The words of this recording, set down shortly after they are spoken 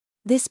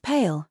This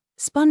pale,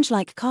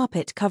 sponge-like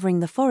carpet covering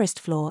the forest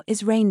floor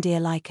is reindeer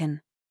lichen.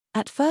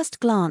 At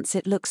first glance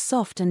it looks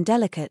soft and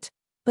delicate,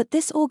 but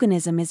this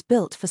organism is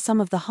built for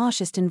some of the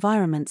harshest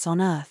environments on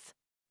Earth.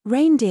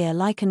 Reindeer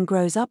lichen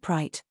grows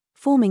upright,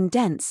 forming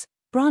dense,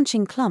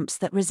 branching clumps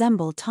that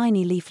resemble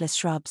tiny leafless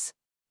shrubs.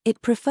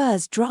 It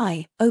prefers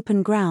dry,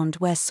 open ground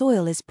where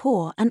soil is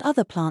poor and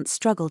other plants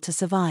struggle to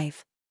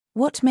survive.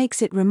 What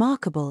makes it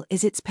remarkable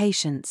is its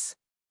patience.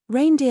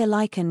 Reindeer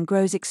lichen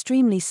grows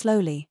extremely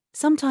slowly,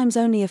 sometimes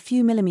only a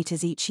few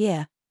millimeters each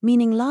year,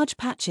 meaning large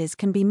patches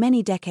can be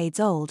many decades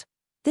old.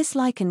 This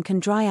lichen can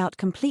dry out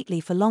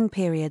completely for long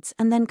periods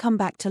and then come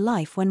back to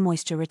life when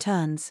moisture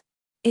returns.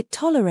 It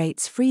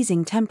tolerates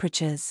freezing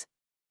temperatures,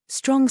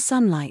 strong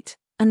sunlight,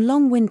 and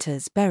long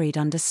winters buried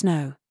under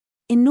snow.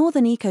 In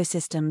northern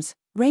ecosystems,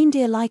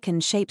 reindeer lichen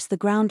shapes the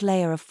ground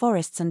layer of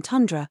forests and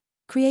tundra,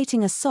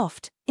 creating a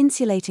soft,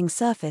 insulating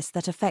surface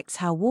that affects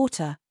how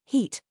water,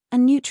 heat,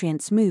 and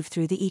nutrients move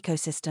through the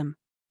ecosystem.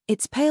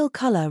 Its pale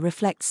color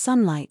reflects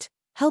sunlight,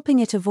 helping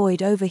it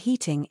avoid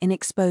overheating in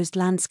exposed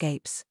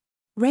landscapes.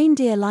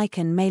 Reindeer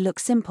lichen may look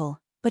simple,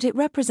 but it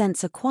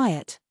represents a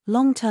quiet,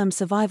 long-term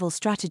survival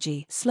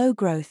strategy: slow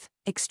growth,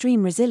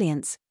 extreme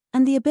resilience,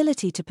 and the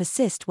ability to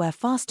persist where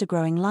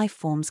faster-growing life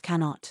forms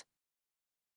cannot.